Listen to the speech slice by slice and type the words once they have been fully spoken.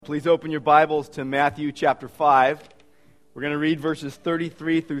Please open your Bibles to Matthew chapter 5. We're going to read verses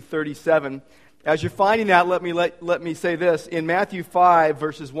 33 through 37. As you're finding that, let me say this. In Matthew 5,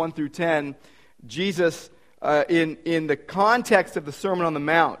 verses 1 through 10, Jesus, in the context of the Sermon on the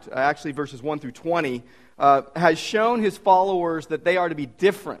Mount, actually verses 1 through 20, has shown his followers that they are to be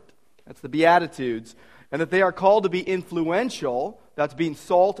different. That's the Beatitudes. And that they are called to be influential. That's being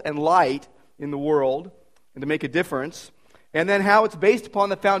salt and light in the world and to make a difference. And then how it's based upon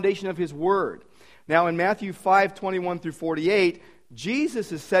the foundation of his word. Now in Matthew 5:21 through 48,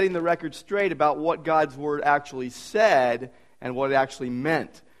 Jesus is setting the record straight about what God's word actually said and what it actually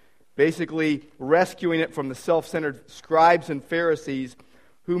meant. Basically rescuing it from the self-centered scribes and Pharisees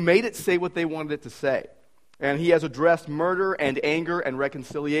who made it say what they wanted it to say. And he has addressed murder and anger and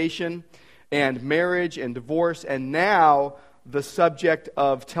reconciliation and marriage and divorce and now the subject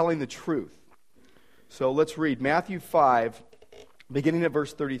of telling the truth. So let's read Matthew 5, beginning at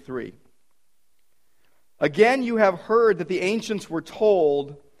verse 33. Again, you have heard that the ancients were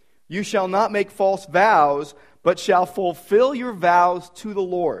told, you shall not make false vows, but shall fulfill your vows to the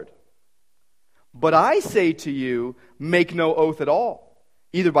Lord. But I say to you, make no oath at all,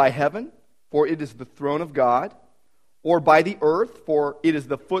 either by heaven, for it is the throne of God, or by the earth, for it is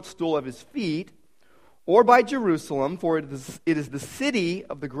the footstool of his feet, or by Jerusalem, for it is the city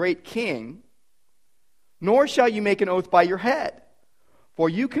of the great king. Nor shall you make an oath by your head, for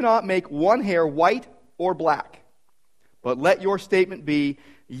you cannot make one hair white or black. But let your statement be,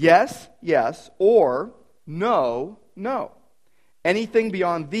 yes, yes, or no, no. Anything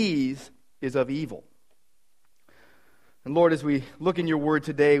beyond these is of evil. And Lord, as we look in your word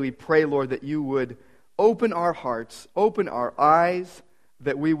today, we pray, Lord, that you would open our hearts, open our eyes,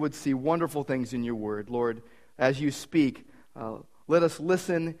 that we would see wonderful things in your word. Lord, as you speak, let us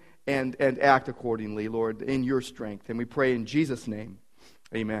listen and act accordingly, Lord, in your strength. And we pray in Jesus' name.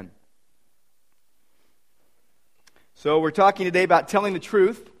 Amen. So we're talking today about telling the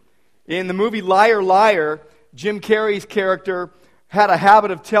truth. In the movie Liar, Liar, Jim Carrey's character had a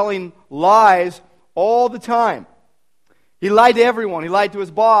habit of telling lies all the time. He lied to everyone. He lied to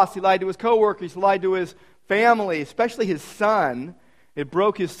his boss. He lied to his coworkers. He lied to his family, especially his son. It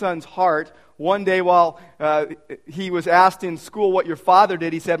broke his son's heart. One day while he was asked in school what your father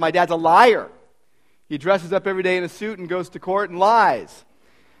did, he said, my dad's a liar. He dresses up every day in a suit and goes to court and lies.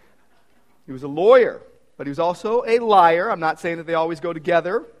 He was a lawyer, but he was also a liar. I'm not saying that they always go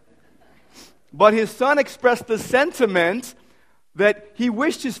together. But his son expressed the sentiment that he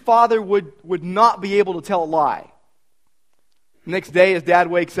wished his father would not be able to tell a lie. Next day, his dad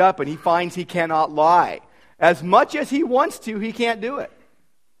wakes up and he finds he cannot lie. As much as he wants to, he can't do it.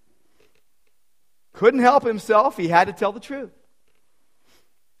 Couldn't help himself. He had to tell the truth.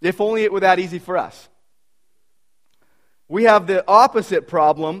 If only it were that easy for us. We have the opposite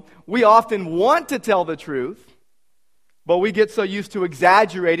problem. We often want to tell the truth, but we get so used to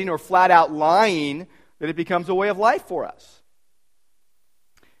exaggerating or flat out lying that it becomes a way of life for us.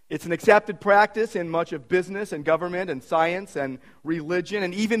 It's an accepted practice in much of business and government and science and religion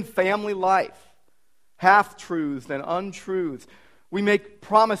and even family life. Half-truths and untruths. We make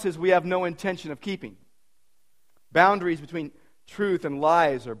promises we have no intention of keeping. Boundaries between truth and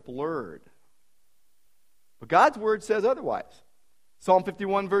lies are blurred. But God's word says otherwise. Psalm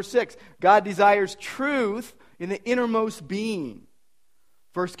 51 verse 6, God desires truth in the innermost being.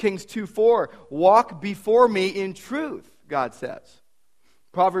 1 Kings 2:4, walk before me in truth, God says.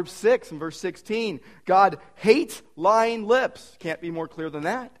 Proverbs 6 and verse 16, God hates lying lips. Can't be more clear than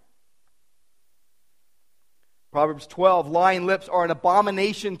that. Proverbs 12, lying lips are an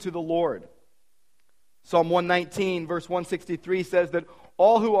abomination to the Lord. Psalm 119, verse 163 says that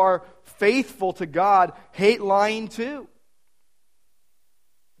all who are faithful to God hate lying too.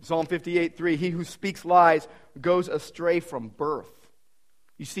 Psalm 58:3, he who speaks lies goes astray from birth.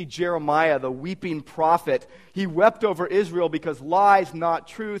 You see Jeremiah, the weeping prophet, he wept over Israel because lies, not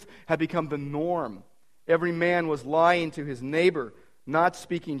truth, had become the norm. Every man was lying to his neighbor, not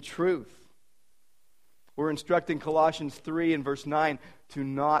speaking truth. We're instructing Colossians 3 and verse 9 to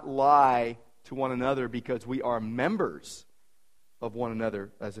not lie to one another because we are members of one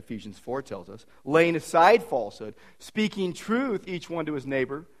another, as Ephesians 4 tells us. Laying aside falsehood, speaking truth, each one to his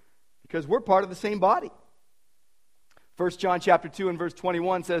neighbor, because we're part of the same body. 1 John chapter 2 and verse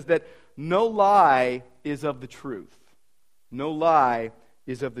 21 says that no lie is of the truth. No lie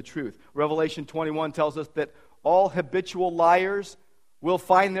is of the truth. Revelation 21 tells us that all habitual liars will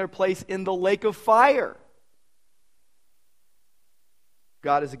find their place in the lake of fire.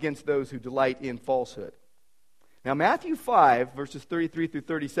 God is against those who delight in falsehood. Now, Matthew 5, verses 33 through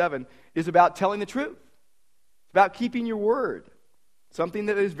 37, is about telling the truth. It's about keeping your word. something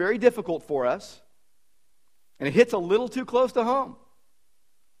that is very difficult for us, and it hits a little too close to home,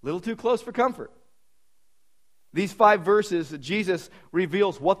 a little too close for comfort. These 5 verses, Jesus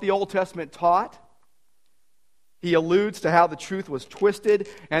reveals what the Old Testament taught. He alludes to how the truth was twisted,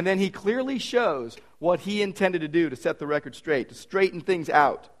 and then he clearly shows what he intended to do to set the record straight, to straighten things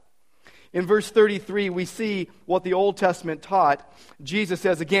out. In verse 33, we see what the Old Testament taught. Jesus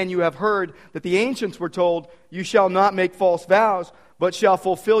says, again, you have heard that the ancients were told, you shall not make false vows, but shall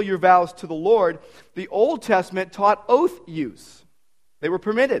fulfill your vows to the Lord. The Old Testament taught oath use. They were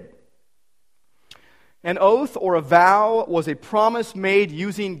permitted. An oath or a vow was a promise made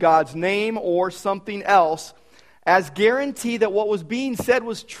using God's name or something else as guarantee that what was being said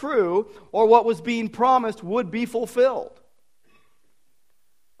was true or what was being promised would be fulfilled.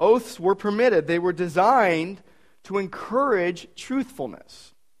 Oaths were permitted. They were designed to encourage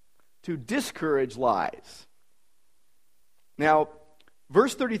truthfulness, to discourage lies. Now,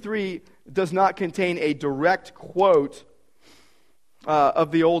 verse 33 does not contain a direct quote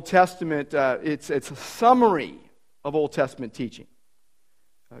of the Old Testament. It's a summary of Old Testament teaching,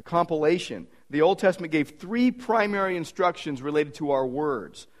 a compilation. The Old Testament gave 3 primary instructions related to our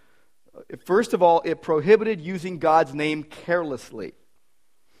words. First of all, it prohibited using God's name carelessly.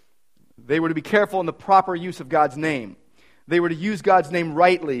 They were to be careful in the proper use of God's name. They were to use God's name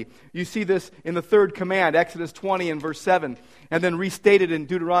rightly. You see this in the 3rd command, Exodus 20 and verse 7, and then restated in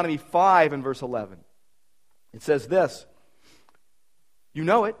Deuteronomy 5 and verse 11. It says this, you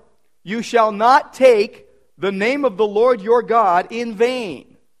know it, you shall not take the name of the Lord your God in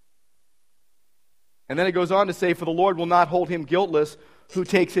vain. And then it goes on to say, for the Lord will not hold him guiltless who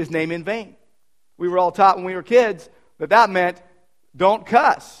takes his name in vain. We were all taught when we were kids that meant don't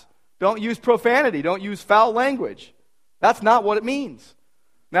cuss. Don't use profanity. Don't use foul language. That's not what it means.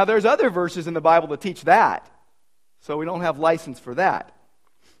 Now, there's other verses in the Bible that teach that, so we don't have license for that.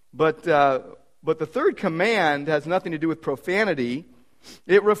 But the 3rd command has nothing to do with profanity.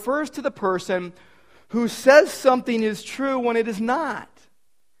 It refers to the person who says something is true when it is not.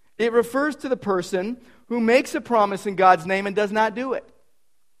 It refers to the person who makes a promise in God's name and does not do it.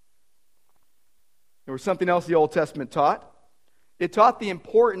 There was something else the Old Testament taught. It taught the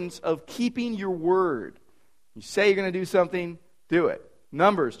importance of keeping your word. You say you're going to do something, do it.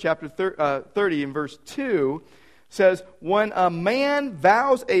 Numbers chapter 30 and verse 2 says, when a man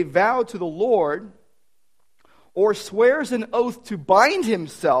vows a vow to the Lord or swears an oath to bind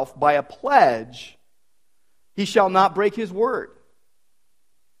himself by a pledge, he shall not break his word.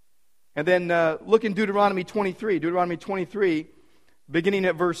 And then look in Deuteronomy 23. Deuteronomy 23, beginning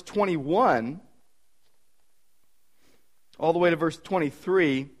at verse 21, all the way to verse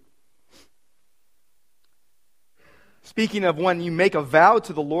 23. Speaking of when you make a vow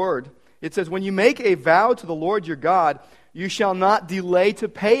to the Lord, it says, when you make a vow to the Lord your God, you shall not delay to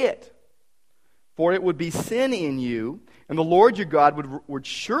pay it, for it would be sin in you, and the Lord your God would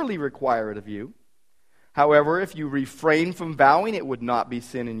surely require it of you. However, if you refrain from vowing, it would not be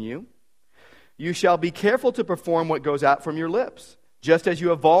sin in you. You shall be careful to perform what goes out from your lips, just as you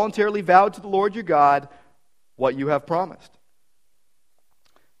have voluntarily vowed to the Lord your God what you have promised.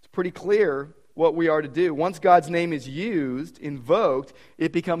 It's pretty clear what we are to do. Once God's name is used, invoked,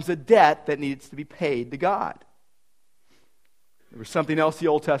 it becomes a debt that needs to be paid to God. There was something else the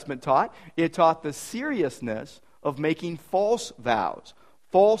Old Testament taught. It taught the seriousness of making false vows,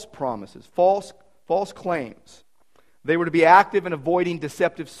 false promises, false claims. They were to be active in avoiding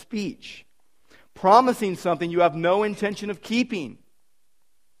deceptive speech, promising something you have no intention of keeping.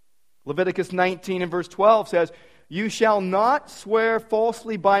 Leviticus 19 and verse 12 says, you shall not swear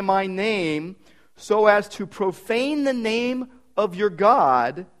falsely by my name so as to profane the name of your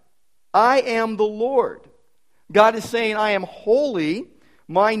God. I am the Lord. God is saying, I am holy,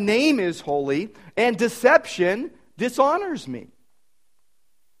 my name is holy, and deception dishonors me.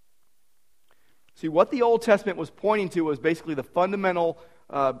 See, what the Old Testament was pointing to was basically the fundamental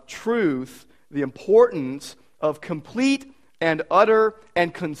truth, the importance of complete and utter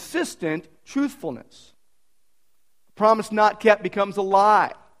and consistent truthfulness. A promise not kept becomes a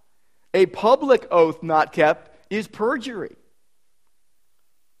lie. A public oath not kept is perjury.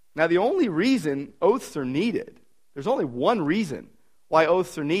 Now, the only reason oaths are needed, there's only one reason why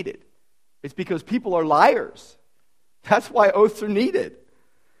oaths are needed. It's because people are liars. That's why oaths are needed.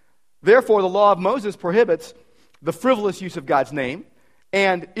 Therefore, the law of Moses prohibits the frivolous use of God's name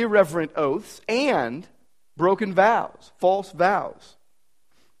and irreverent oaths and broken vows, false vows.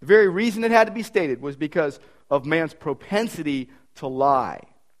 The very reason it had to be stated was because of man's propensity to lie.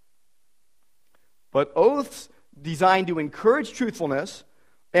 But oaths designed to encourage truthfulness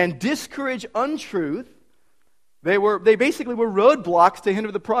and discourage untruth They basically were roadblocks to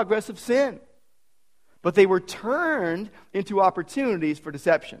hinder the progress of sin. But they were turned into opportunities for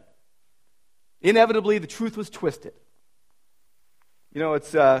deception. Inevitably, the truth was twisted. You know,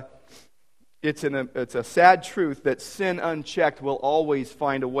 it's a sad truth that sin unchecked will always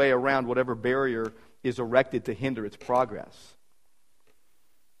find a way around whatever barrier is erected to hinder its progress.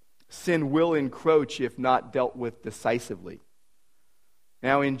 Sin will encroach if not dealt with decisively.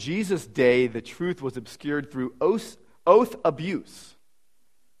 Now, in Jesus' day, the truth was obscured through oath abuse.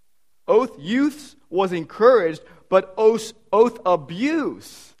 Oath use was encouraged, but oath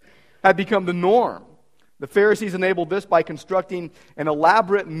abuse had become the norm. The Pharisees enabled this by constructing an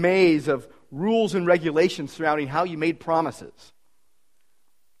elaborate maze of rules and regulations surrounding how you made promises.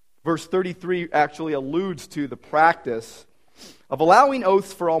 Verse 33 actually alludes to the practice of allowing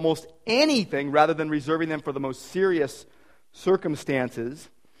oaths for almost anything rather than reserving them for the most serious circumstances.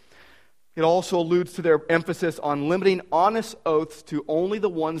 It also alludes to their emphasis on limiting honest oaths to only the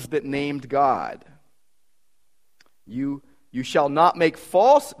ones that named God. You shall not make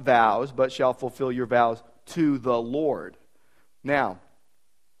false vows, but shall fulfill your vows to the Lord. Now,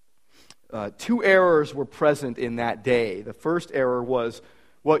 two errors were present in that day. The first error was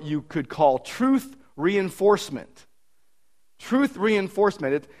what you could call truth reinforcement. Truth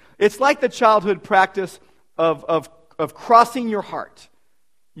reinforcement. It's like the childhood practice of crossing your heart.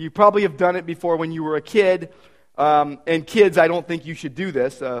 You probably have done it before when you were a kid. And kids, I don't think you should do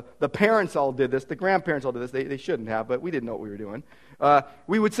this. The parents all did this. The grandparents all did this. They shouldn't have, but we didn't know what we were doing.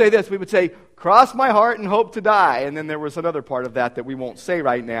 We would say this. We would say, cross my heart and hope to die. And then there was another part of that we won't say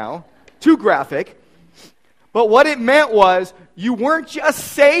right now. Too graphic. But what it meant was, you weren't just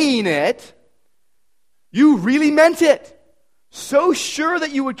saying it. You really meant it. So sure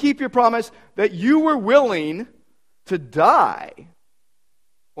that you would keep your promise that you were willing to die.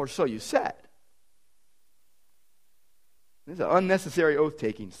 Or so you said. This is an unnecessary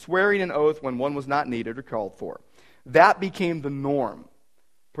oath-taking, swearing an oath when one was not needed or called for. That became the norm,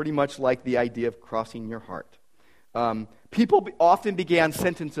 pretty much like the idea of crossing your heart. People often began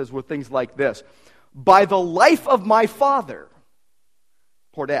sentences with things like this: by the life of my father,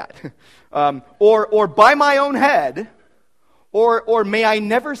 poor dad, or by my own head, or may I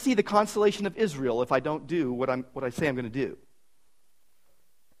never see the consolation of Israel if I don't do what I say I'm going to do.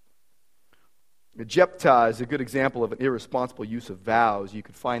 Jephthah is a good example of an irresponsible use of vows. You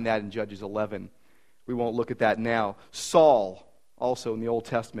can find that in Judges 11. We won't look at that now. Saul, also in the Old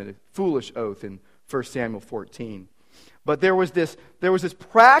Testament, a foolish oath in 1 Samuel 14. But there was this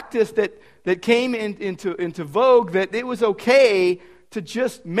practice that came into vogue, that it was okay to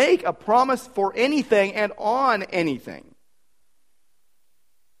just make a promise for anything and on anything.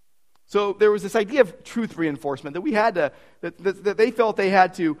 So there was this idea of truth reinforcement that we had to, that they felt they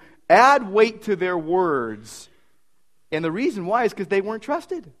had to add weight to their words. And the reason why is because they weren't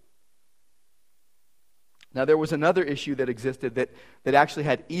trusted. Now, there was another issue that existed that actually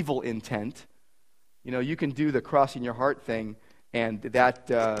had evil intent. You know, you can do the crossing your heart thing, and that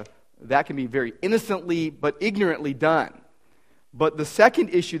can be very innocently but ignorantly done. But the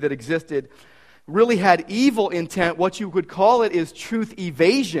second issue that existed really had evil intent. What you would call it is truth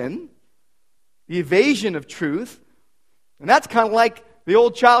evasion, the evasion of truth. And that's kind of like the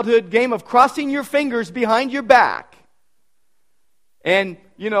old childhood game of crossing your fingers behind your back. And,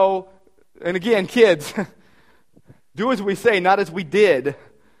 you know, and again, kids, do as we say, not as we did.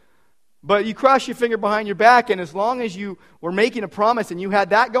 But you cross your finger behind your back, and as long as you were making a promise and you had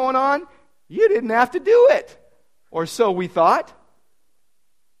that going on, you didn't have to do it. Or so we thought.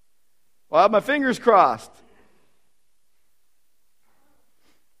 Well, I have my fingers crossed.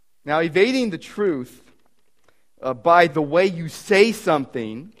 Now, evading the truth by the way you say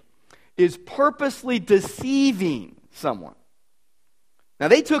something is purposely deceiving someone. Now,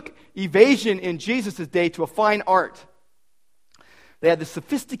 they took evasion in Jesus' day to a fine art. They had the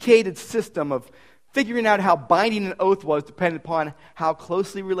sophisticated system of figuring out how binding an oath was depending upon how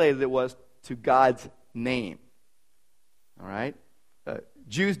closely related it was to God's name. All right?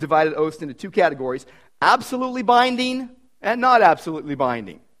 Jews divided oaths into two categories: absolutely binding and not absolutely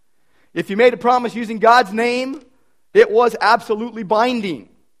binding. If you made a promise using God's name, it was absolutely binding.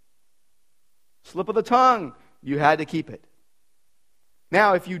 Slip of the tongue, you had to keep it.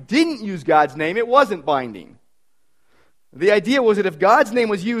 Now, if you didn't use God's name, it wasn't binding. The idea was that if God's name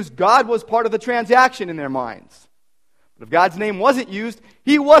was used, God was part of the transaction in their minds. But if God's name wasn't used,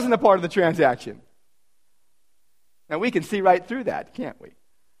 He wasn't a part of the transaction. Now, we can see right through that, can't we?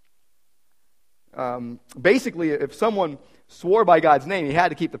 Basically, if someone swore by God's name, he had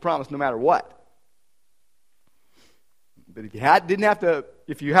to keep the promise no matter what. But if you didn't have to,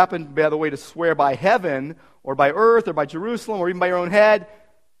 if you happen, by the way, to swear by heaven or by earth or by Jerusalem or even by your own head,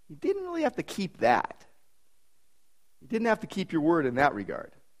 you didn't really have to keep that. You didn't have to keep your word in that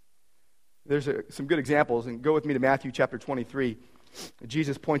regard. There's some good examples, and go with me to Matthew chapter 23.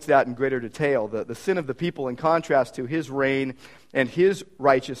 Jesus points it out in greater detail, the sin of the people in contrast to his reign and his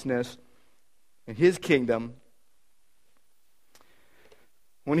righteousness and his kingdom.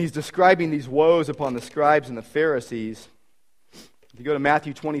 When he's describing these woes upon the scribes and the Pharisees, if you go to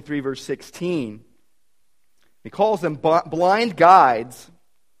Matthew 23, verse 16, he calls them blind guides,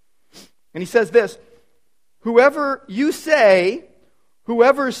 and he says this, whoever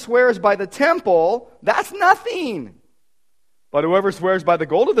swears by the temple, that's nothing. But whoever swears by the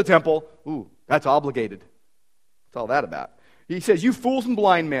gold of the temple, that's obligated. What's all that about? He says, you fools and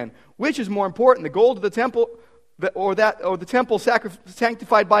blind men, which is more important, the gold of the temple or the temple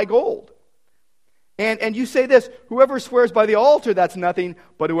sanctified by gold? And you say this, whoever swears by the altar, that's nothing,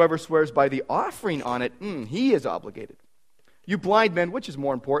 but whoever swears by the offering on it, he is obligated. You blind men, which is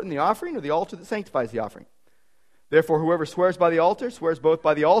more important, the offering or the altar that sanctifies the offering? Therefore, whoever swears by the altar, swears both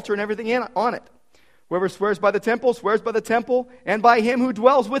by the altar and everything on it. Whoever swears by the temple, swears by the temple and by him who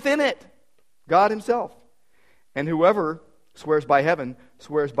dwells within it, God himself. And whoever swears by heaven,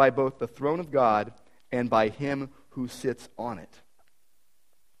 swears by both the throne of God and by him who sits on it.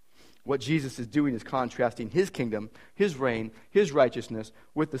 What Jesus is doing is contrasting his kingdom, his reign, his righteousness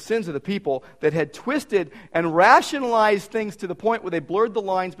with the sins of the people that had twisted and rationalized things to the point where they blurred the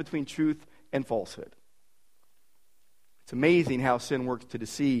lines between truth and falsehood. It's amazing how sin works to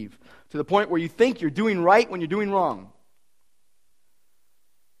deceive, to the point where you think you're doing right when you're doing wrong.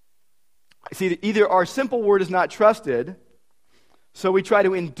 See, either our simple word is not trusted, so we try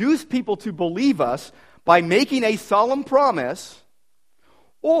to induce people to believe us by making a solemn promise,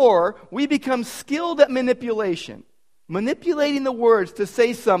 or we become skilled at manipulating the words to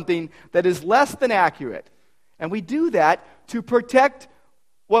say something that is less than accurate. And we do that to protect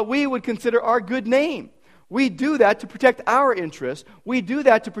what we would consider our good name. We do that to protect our interests. We do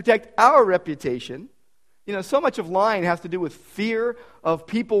that to protect our reputation. So much of lying has to do with fear of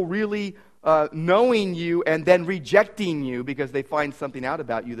people really knowing you and then rejecting you because they find something out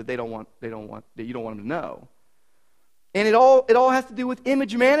about you that that you don't want them to know. And it all has to do with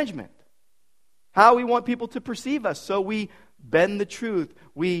image management. How we want people to perceive us. So we bend the truth.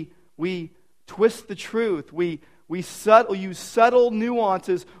 We twist the truth. We use subtle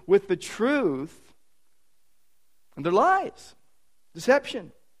nuances with the truth. And they're lies.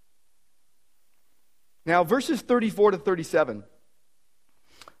 Deception. Now, verses 34 to 37,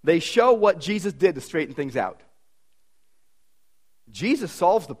 they show what Jesus did to straighten things out. Jesus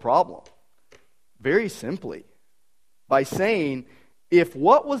solves the problem very simply by saying, if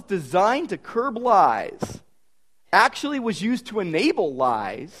what was designed to curb lies actually was used to enable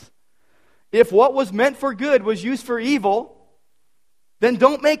lies, if what was meant for good was used for evil, then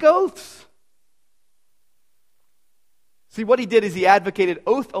don't make oaths. See, what he did is he advocated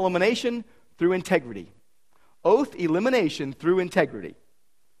oath elimination through integrity. Oath elimination through integrity.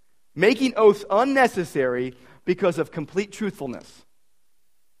 Making oaths unnecessary because of complete truthfulness.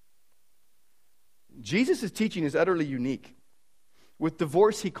 Jesus' teaching is utterly unique. With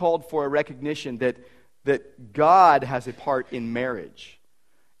divorce, he called for a recognition that God has a part in marriage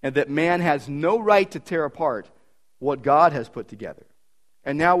and that man has no right to tear apart what God has put together.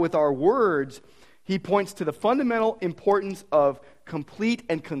 And now with our words, he points to the fundamental importance of complete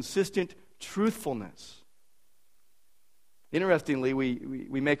and consistent truthfulness. Interestingly,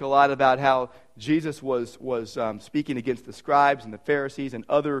 we make a lot about how Jesus was speaking against the scribes and the Pharisees and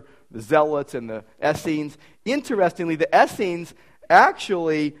the zealots and the Essenes. Interestingly, the Essenes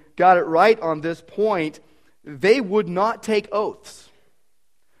actually got it right on this point. They would not take oaths.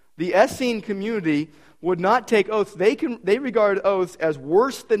 The Essene community would not take oaths. They regarded oaths as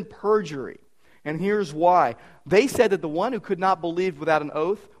worse than perjury. And here's why. They said that the one who could not believe without an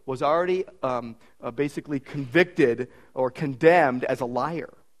oath was already basically convicted or condemned as a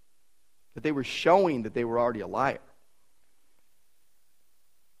liar. That they were showing that they were already a liar.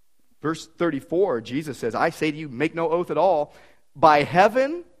 Verse 34, Jesus says, I say to you, make no oath at all. By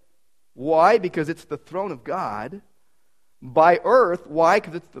heaven, why? Because it's the throne of God. By earth, why?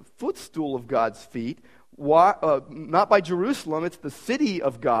 Because it's the footstool of God's feet. Why? Not by Jerusalem, it's the city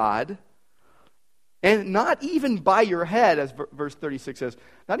of God. And not even by your head, as verse 36 says,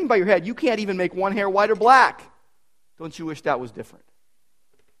 not even by your head, you can't even make one hair white or black. Don't you wish that was different?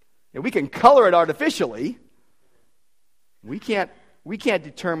 And we can color it artificially. We can't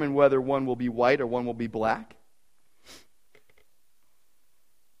determine whether one will be white or one will be black.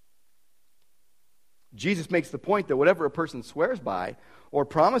 Jesus makes the point that whatever a person swears by, or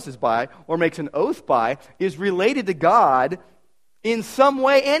promises by, or makes an oath by, is related to God in some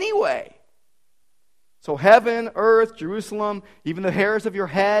way anyway. So heaven, earth, Jerusalem, even the hairs of your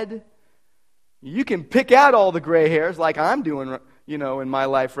head, you can pick out all the gray hairs like I'm doing, in my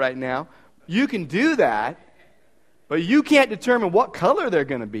life right now. You can do that, but you can't determine what color they're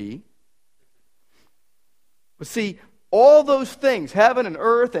going to be. But see, all those things, heaven and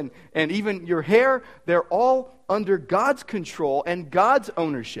earth and even your hair, they're all under God's control and God's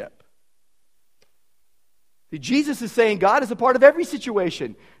ownership. See, Jesus is saying God is a part of every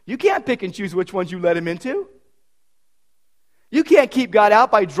situation. You can't pick and choose which ones you let him into. You can't keep God out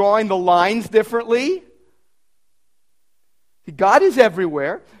by drawing the lines differently. God is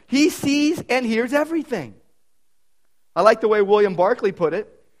everywhere. He sees and hears everything. I like the way William Barclay put it.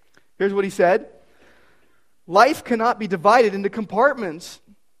 Here's what he said. Life cannot be divided into compartments,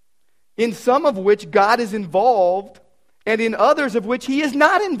 in some of which God is involved, and in others of which he is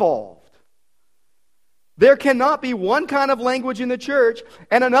not involved. There cannot be one kind of language in the church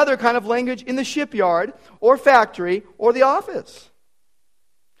and another kind of language in the shipyard or factory or the office.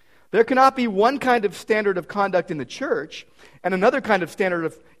 There cannot be one kind of standard of conduct in the church and another kind of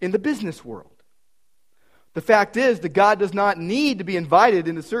standard in the business world. The fact is that God does not need to be invited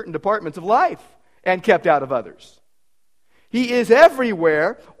into certain departments of life and kept out of others. He is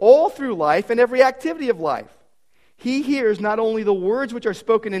everywhere, all through life and every activity of life. He hears not only the words which are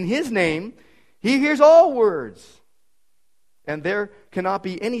spoken in his name, he hears all words. And there cannot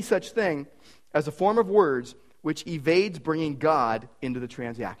be any such thing as a form of words which evades bringing God into the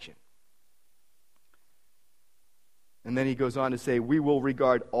transaction. And then he goes on to say, we will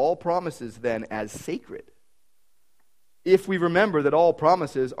regard all promises then as sacred, if we remember that all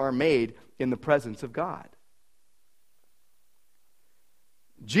promises are made in the presence of God.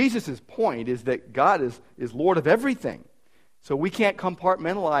 Jesus' point is that God is Lord of everything. So we can't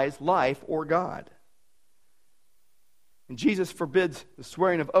compartmentalize life or God. And Jesus forbids the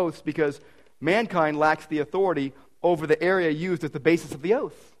swearing of oaths because mankind lacks the authority over the area used as the basis of the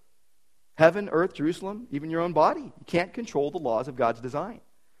oath. Heaven, earth, Jerusalem, even your own body. You can't control the laws of God's design.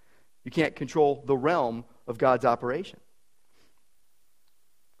 You can't control the realm of God's operation.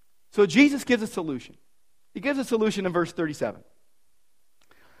 So Jesus gives a solution. He gives a solution in verse 37.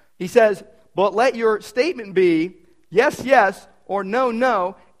 He says, but let your statement be, yes, yes, or no,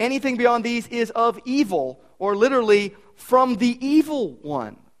 no. Anything beyond these is of evil, or literally, from the evil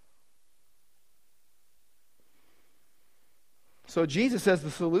one. So Jesus says the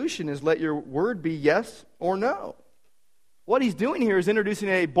solution is let your word be yes or no. What he's doing here is introducing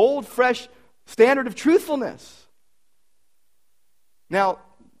a bold, fresh standard of truthfulness. Now,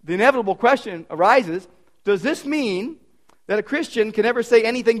 the inevitable question arises, does this mean that a Christian can never say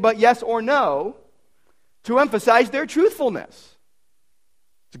anything but yes or no to emphasize their truthfulness?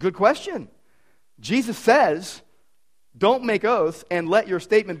 It's a good question. Jesus says, don't make oaths and let your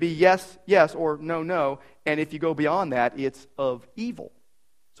statement be yes, yes, or no, no. And if you go beyond that, it's of evil.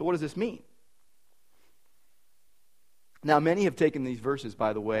 So what does this mean? Now, many have taken these verses,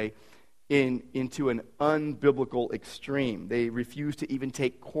 by the way, into an unbiblical extreme. They refuse to even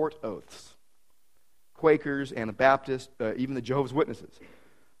take court oaths. Quakers, Anabaptists, even the Jehovah's Witnesses.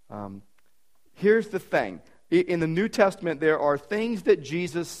 Here's the thing. In the New Testament, there are things that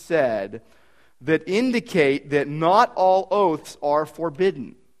Jesus said that indicate that not all oaths are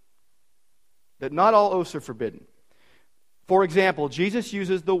forbidden. That not all oaths are forbidden. For example, Jesus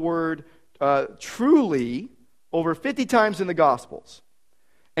uses the word truly over 50 times in the Gospels.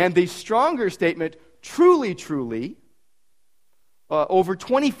 And the stronger statement, truly, truly, over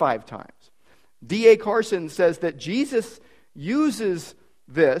 25 times. D.A. Carson says that Jesus uses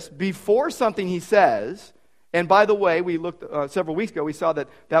this before something he says. And by the way, we looked several weeks ago, we saw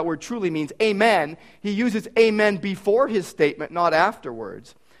that word truly means amen. He uses amen before his statement, not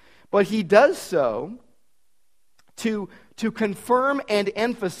afterwards. But he does so to confirm and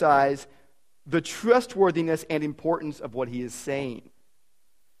emphasize the trustworthiness and importance of what he is saying.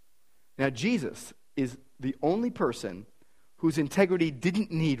 Now, Jesus is the only person whose integrity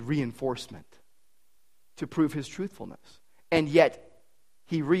didn't need reinforcement to prove his truthfulness. And yet,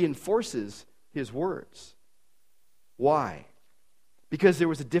 he reinforces his words. Why? Because there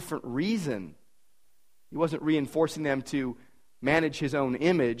was a different reason. He wasn't reinforcing them to manage his own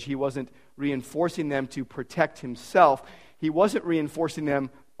image. He wasn't reinforcing them to protect himself. He wasn't reinforcing them,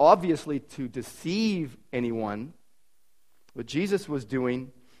 obviously, to deceive anyone. What Jesus was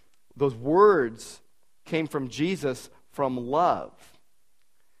doing, those words came from Jesus from love.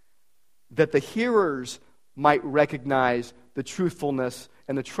 That the hearers might recognize the truthfulness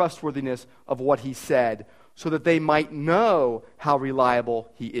and the trustworthiness of what he said, so that they might know how reliable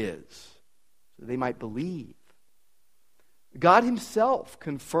he is, so they might believe. God himself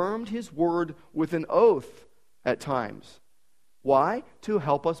confirmed his word with an oath at times. Why? To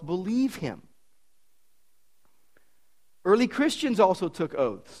help us believe him. Early Christians also took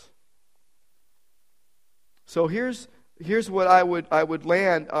oaths. So here's what I would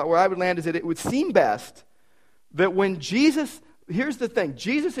land, where I would land is that it would seem best that when Jesus, here's the thing,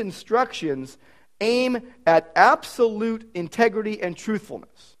 Jesus' instructions aim at absolute integrity and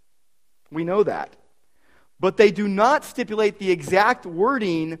truthfulness. We know that. But they do not stipulate the exact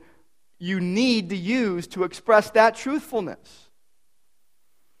wording you need to use to express that truthfulness.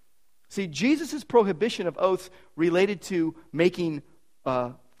 See, Jesus' prohibition of oaths related to making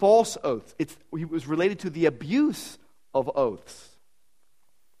false oaths. It was related to the abuse of oaths.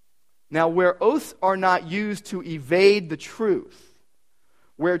 Now, where oaths are not used to evade the truth,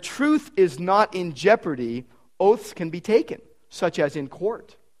 where truth is not in jeopardy, oaths can be taken, such as in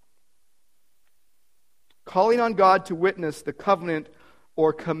court. Calling on God to witness the covenant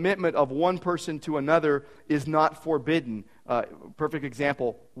or commitment of one person to another is not forbidden. Perfect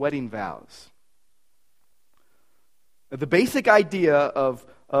example, wedding vows. The basic idea of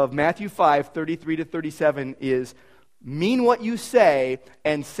Matthew 5:33 to 37 is mean what you say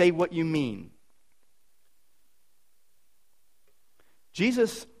and say what you mean.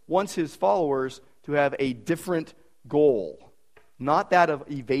 Jesus wants his followers to have a different goal, not that of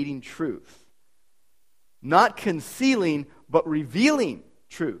evading truth. Not concealing, but revealing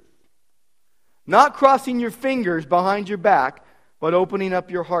truth. Not crossing your fingers behind your back, but opening up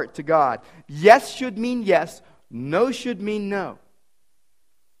your heart to God. Yes should mean yes, no should mean no.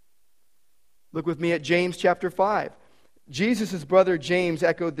 Look with me at James chapter 5. Jesus' brother James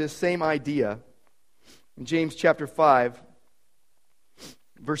echoed this same idea. In James chapter 5,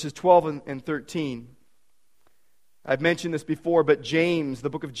 verses 12 and 13. I've mentioned this before, but James, the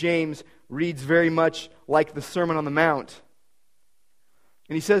book of James, reads very much like the Sermon on the Mount.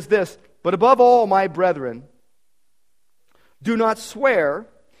 And he says this, "But above all, my brethren, do not swear,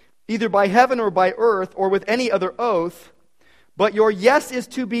 either by heaven or by earth, or with any other oath, but your yes is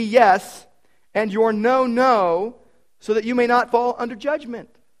to be yes, and your no, no, so that you may not fall under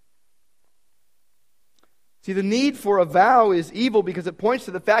judgment." See, the need for a vow is evil because it points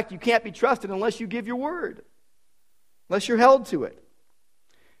to the fact you can't be trusted unless you give your word, unless you're held to it.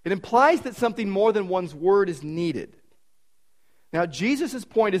 It implies that something more than one's word is needed. Now, Jesus'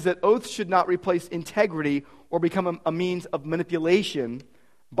 point is that oaths should not replace integrity or become a means of manipulation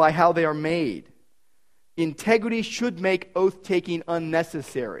by how they are made. Integrity should make oath-taking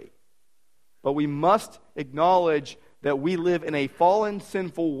unnecessary. But we must acknowledge that we live in a fallen,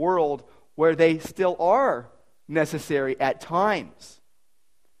 sinful world where they still are necessary at times.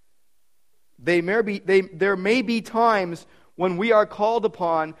 There may be times when we are called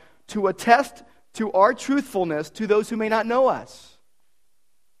upon to attest to our truthfulness to those who may not know us.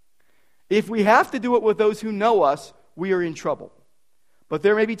 If we have to do it with those who know us, we are in trouble. But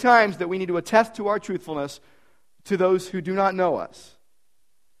there may be times that we need to attest to our truthfulness to those who do not know us.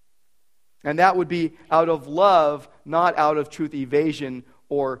 And that would be out of love, not out of truth evasion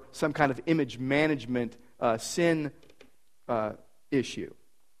or some kind of image management sin issue.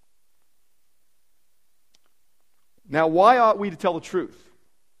 Now, why ought we to tell the truth?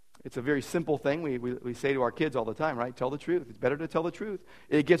 It's a very simple thing. We say to our kids all the time, right? Tell the truth. It's better to tell the truth.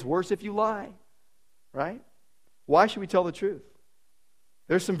 It gets worse if you lie, right? Why should we tell the truth?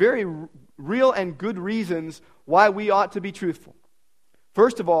 There's some very real and good reasons why we ought to be truthful.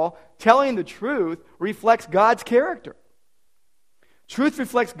 First of all, telling the truth reflects God's character. Truth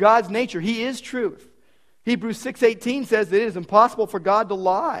reflects God's nature. He is truth. Hebrews 6:18 says that it is impossible for God to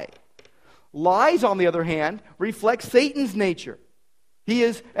lie. Lies, on the other hand, reflect Satan's nature. He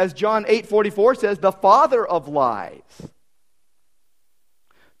is, as John 8:44 says, the father of lies.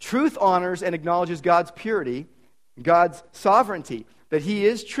 Truth honors and acknowledges God's purity, God's sovereignty, that He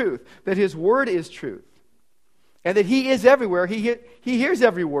is truth, that His word is truth, and that He is everywhere. He hears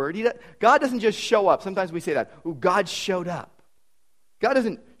every word. God doesn't just show up. Sometimes we say that. Oh, God showed up. God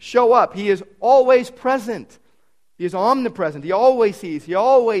doesn't show up. He is always present. He is omnipresent. He always sees. He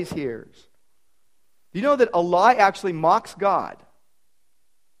always hears. Do you know that a lie actually mocks God?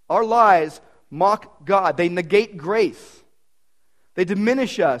 Our lies mock God. They negate grace. They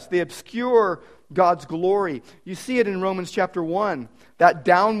diminish us. They obscure God's glory. You see it in Romans chapter 1, that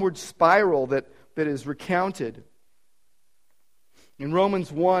downward spiral that is recounted. In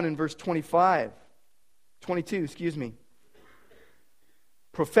Romans 1 and verse 22,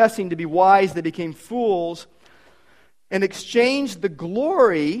 professing to be wise, they became fools and exchanged the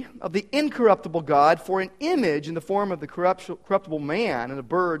glory of the incorruptible God for an image in the form of the corruptible man and of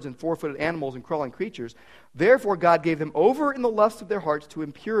birds and four-footed animals and crawling creatures. Therefore God gave them over in the lust of their hearts to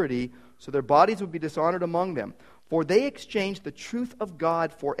impurity, so their bodies would be dishonored among them. For they exchanged the truth of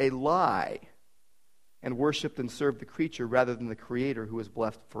God for a lie, and worshipped and served the creature rather than the Creator, who is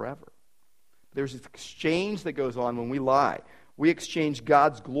blessed forever. There's this exchange that goes on when we lie. We exchange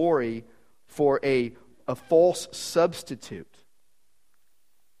God's glory for a false substitute.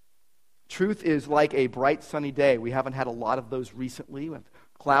 Truth is like a bright sunny day. We haven't had a lot of those recently. We have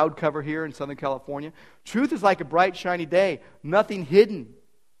cloud cover here in Southern California. Truth is like a bright shiny day, nothing hidden.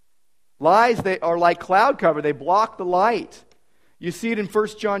 Lies, they are like cloud cover. They block the light. You see it in 1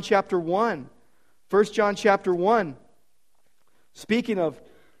 John chapter 1. 1 John chapter 1, speaking of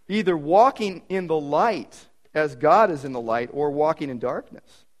either walking in the light as God is in the light, or walking in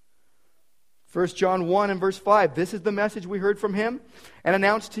darkness. 1 John 1 and verse 5, this is the message we heard from him and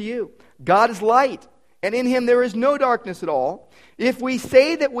announced to you. God is light, and in him there is no darkness at all. If we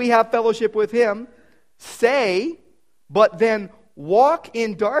say that we have fellowship with him, but then walk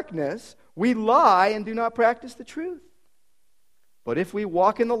in darkness, we lie and do not practice the truth. But if we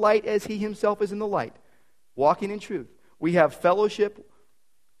walk in the light as he himself is in the light, walking in truth, we have fellowship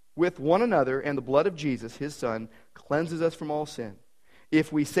with one another, and the blood of Jesus, his Son, cleanses us from all sin.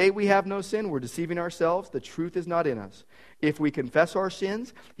 If we say we have no sin, we're deceiving ourselves. The truth is not in us. If we confess our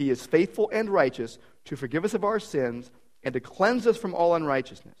sins, he is faithful and righteous to forgive us of our sins and to cleanse us from all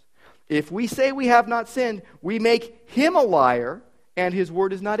unrighteousness. If we say we have not sinned, we make him a liar, and his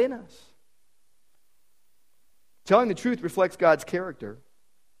word is not in us. Telling the truth reflects God's character.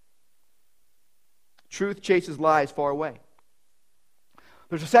 Truth chases lies far away.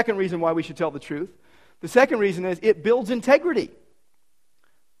 There's a second reason why we should tell the truth. The second reason is it builds integrity.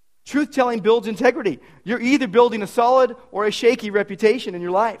 Truth-telling builds integrity. You're either building a solid or a shaky reputation in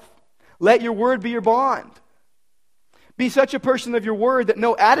your life. Let your word be your bond. Be such a person of your word that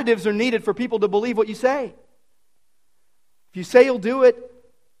no additives are needed for people to believe what you say. If you say you'll do it,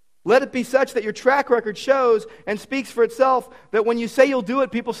 let it be such that your track record shows and speaks for itself, that when you say you'll do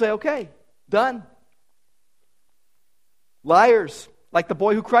it, people say, okay, done. Liars, like the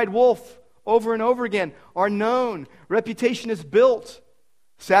boy who cried wolf over and over again, are known. Reputation is built.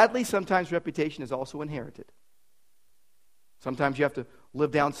 Sadly, sometimes reputation is also inherited. Sometimes you have to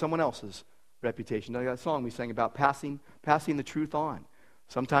live down someone else's reputation. Like that song we sang about passing the truth on.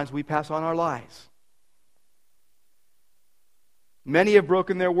 Sometimes we pass on our lies. Many have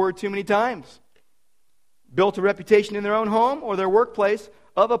broken their word too many times. Built a reputation in their own home or their workplace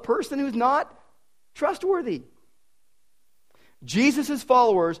of a person who's not trustworthy. Jesus'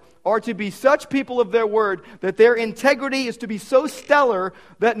 followers are to be such people of their word that their integrity is to be so stellar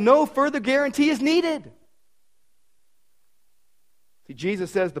that no further guarantee is needed. See, Jesus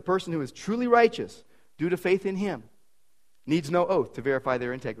says the person who is truly righteous due to faith in him needs no oath to verify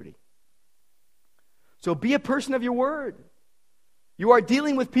their integrity. So be a person of your word. You are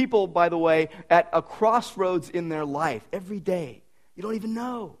dealing with people, by the way, at a crossroads in their life every day. You don't even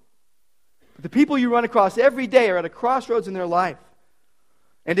know. But the people you run across every day are at a crossroads in their life.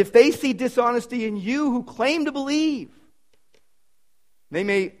 And if they see dishonesty in you who claim to believe, they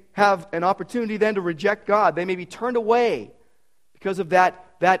may have an opportunity then to reject God. They may be turned away because of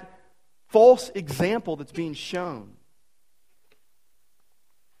that false example that's being shown.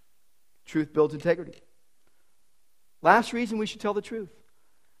 Truth builds integrity. Last reason we should tell the truth.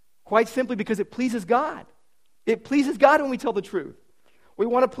 Quite simply because it pleases God. It pleases God when we tell the truth. We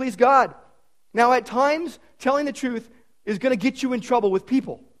want to please God. Now, at times, telling the truth is going to get you in trouble with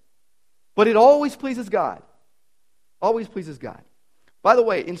people. But it always pleases God. Always pleases God. By the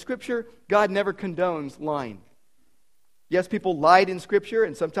way, in Scripture, God never condones lying. Yes, people lied in Scripture,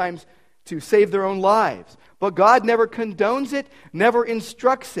 and sometimes to save their own lives. But God never condones it, never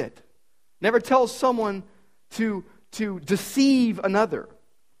instructs it, never tells someone to deceive another.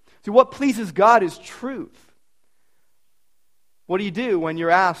 See, what pleases God is truth. What do you do when you're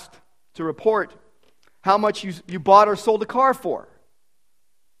asked to report how much you bought or sold a car for?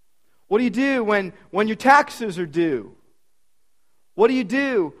 What do you do when your taxes are due? What do you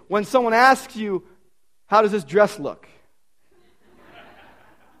do when someone asks you, how does this dress look?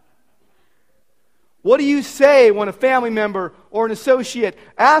 What do you say when a family member or an associate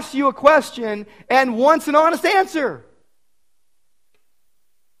asks you a question and wants an honest answer?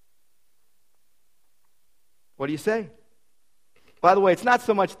 What do you say? By the way, it's not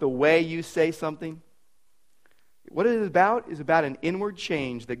so much the way you say something. What it is about an inward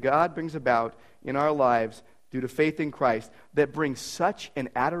change that God brings about in our lives due to faith in Christ that brings such an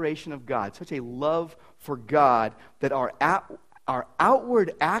adoration of God, such a love for God, that our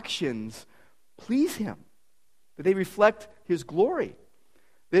outward actions please Him, that they reflect His glory.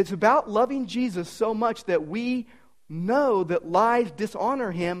 That it's about loving Jesus so much that we know that lies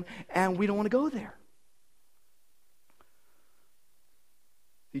dishonor Him and we don't want to go there.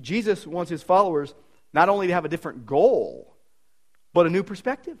 See, Jesus wants His followers not only to have a different goal, but a new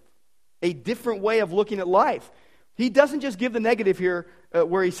perspective, a different way of looking at life. He doesn't just give the negative here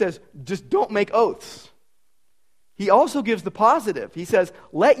where He says, just don't make oaths. He also gives the positive. He says,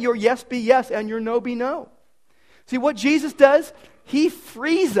 let your yes be yes and your no be no. See, what Jesus does, He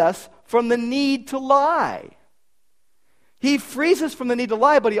frees us from the need to lie. He frees us from the need to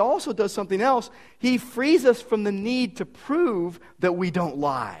lie, but He also does something else. He frees us from the need to prove that we don't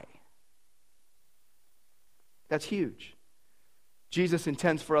lie. That's huge. Jesus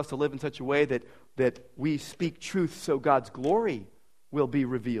intends for us to live in such a way that we speak truth so God's glory will be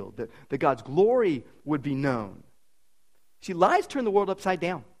revealed, that God's glory would be known. See, lies turn the world upside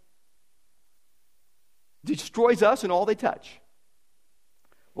down. Destroys us and all they touch.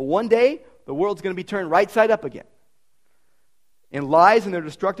 But one day, the world's going to be turned right side up again. And lies and their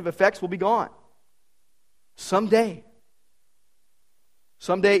destructive effects will be gone. Someday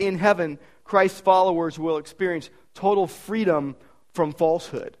in heaven, Christ's followers will experience total freedom from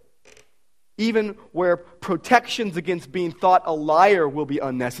falsehood. Even where protections against being thought a liar will be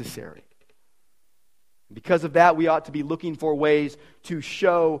unnecessary. Because of that, we ought to be looking for ways to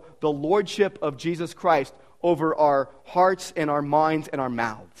show the lordship of Jesus Christ over our hearts and our minds and our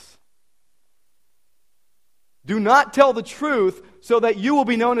mouths. Do not tell the truth so that you will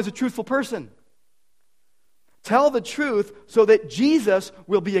be known as a truthful person. Tell the truth so that Jesus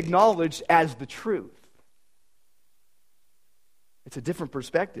will be acknowledged as the truth. It's a different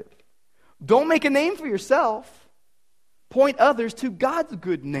perspective. Don't make a name for yourself. Point others to God's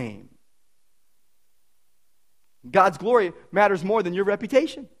good name. God's glory matters more than your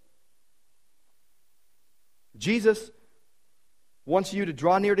reputation. Jesus wants you to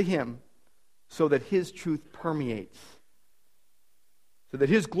draw near to Him so that His truth permeates. So that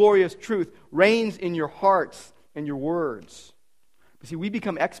His glorious truth reigns in your hearts and your words. But see, we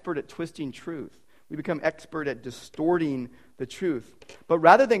become expert at twisting truth. We become expert at distorting the truth. But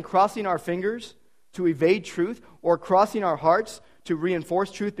rather than crossing our fingers to evade truth or crossing our hearts to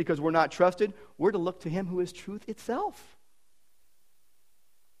reinforce truth because we're not trusted, we're to look to Him who is truth itself.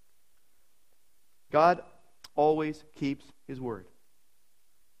 God always keeps His word.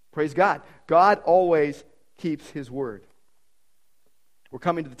 Praise God. God always keeps His word. We're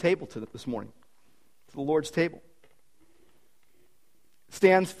coming to the table this morning. To the Lord's table. It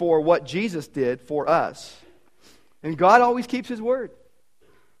stands for what Jesus did for us. And God always keeps His word.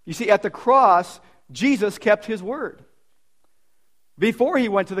 You see, at the cross, Jesus kept His word. Before He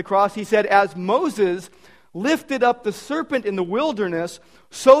went to the cross, He said, as Moses lifted up the serpent in the wilderness,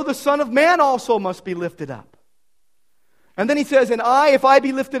 so the Son of Man also must be lifted up. And then He says, and I, if I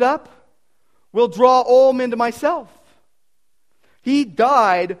be lifted up, will draw all men to myself. He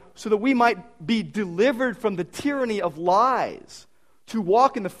died so that we might be delivered from the tyranny of lies, to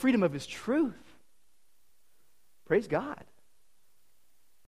walk in the freedom of His truth. Praise God.